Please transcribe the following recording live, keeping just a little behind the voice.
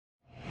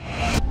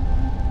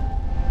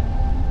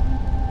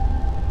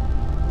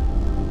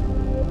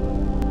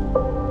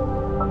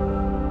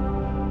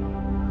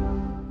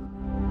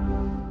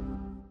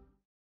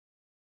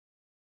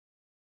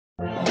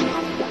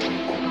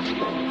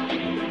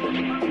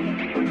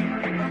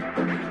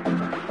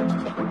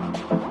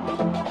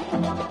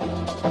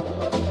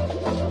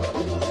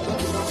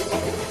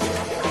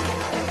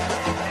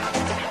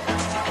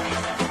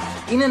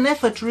In an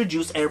effort to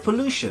reduce air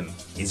pollution,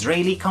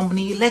 Israeli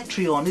company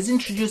ElectReon is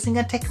introducing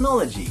a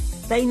technology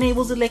that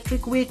enables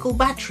electric vehicle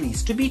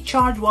batteries to be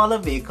charged while a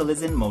vehicle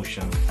is in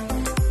motion.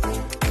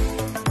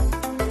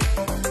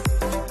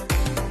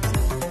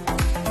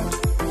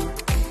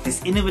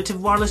 This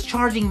innovative wireless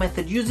charging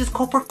method uses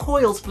copper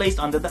coils placed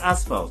under the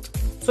asphalt,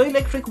 so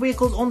electric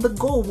vehicles on the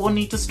go won't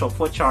need to stop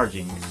for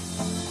charging.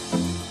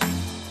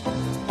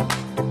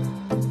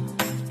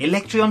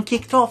 ElectReon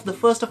kicked off the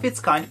first of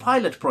its kind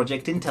pilot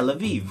project in Tel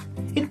Aviv,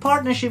 in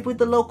partnership with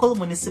the local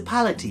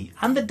municipality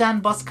and the Dan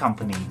Bus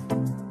company.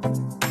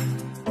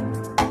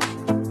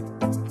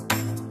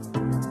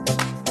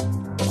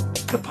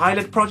 The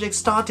pilot project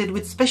started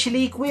with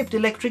specially equipped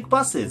electric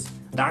buses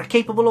that are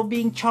capable of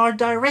being charged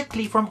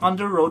directly from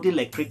under-road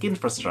electric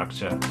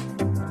infrastructure.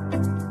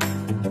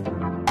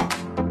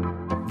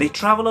 They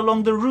travel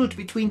along the route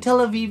between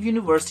Tel Aviv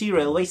University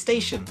Railway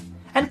Station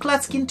and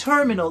Klatskin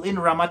Terminal in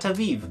Ramat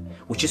Aviv,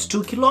 which is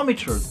 2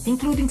 kilometers,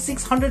 including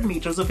 600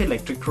 meters of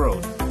electric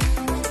road.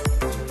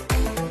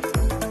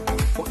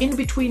 For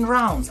in-between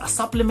rounds, a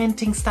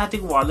supplementing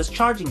static wireless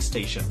charging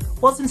station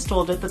was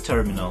installed at the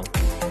terminal.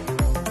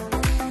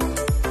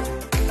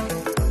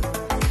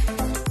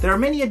 There are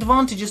many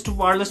advantages to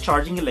wireless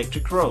charging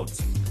electric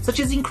roads, such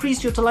as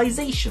increased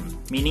utilization,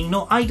 meaning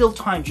no idle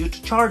time due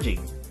to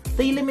charging,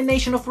 the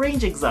elimination of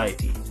range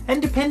anxiety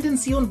and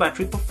dependency on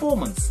battery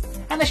performance,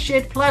 and a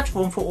shared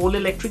platform for all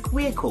electric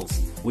vehicles,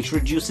 which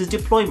reduces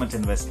deployment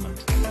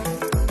investment.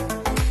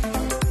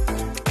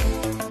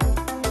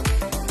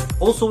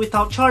 Also,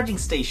 without charging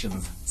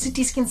stations,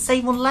 cities can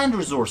save on land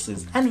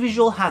resources and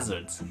visual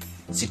hazards.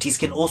 Cities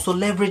can also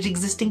leverage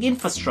existing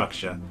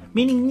infrastructure,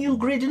 meaning new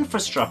grid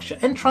infrastructure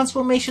and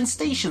transformation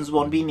stations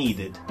won't be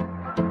needed.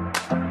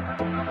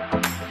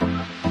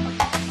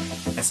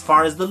 As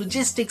far as the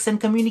logistics and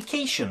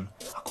communication,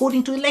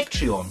 according to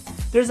ElectReon,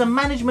 there is a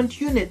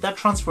management unit that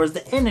transfers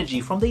the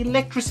energy from the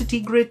electricity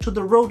grid to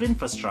the road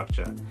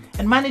infrastructure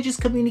and manages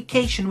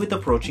communication with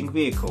approaching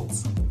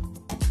vehicles.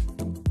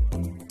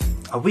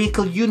 A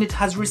vehicle unit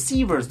has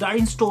receivers that are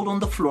installed on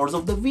the floors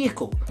of the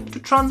vehicle to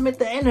transmit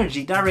the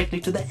energy directly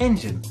to the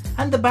engine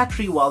and the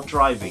battery while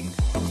driving.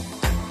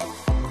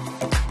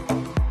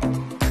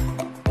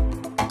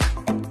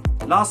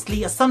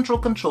 Lastly, a central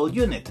control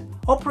unit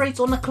operates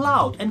on a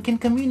cloud and can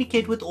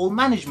communicate with all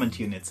management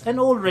units and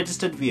all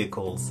registered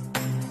vehicles.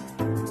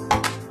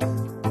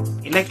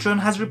 ElectReon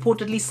has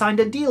reportedly signed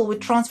a deal with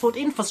transport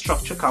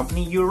infrastructure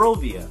company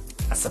Eurovia,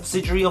 a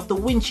subsidiary of the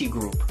Vinci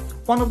Group,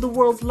 one of the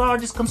world's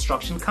largest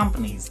construction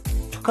companies,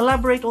 to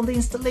collaborate on the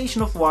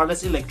installation of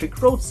wireless electric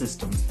road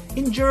systems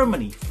in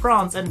Germany,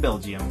 France and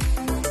Belgium.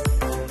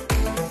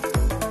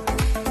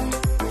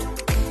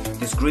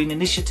 This green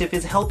initiative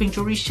is helping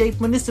to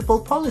reshape municipal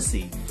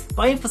policy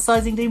by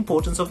emphasizing the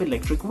importance of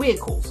electric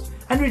vehicles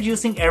and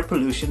reducing air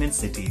pollution in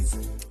cities.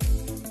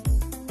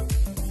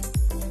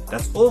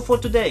 That's all for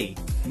today,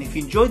 and if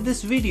you enjoyed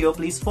this video,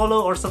 please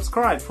follow or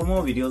subscribe for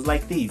more videos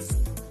like these.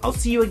 I'll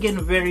see you again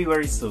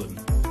very soon.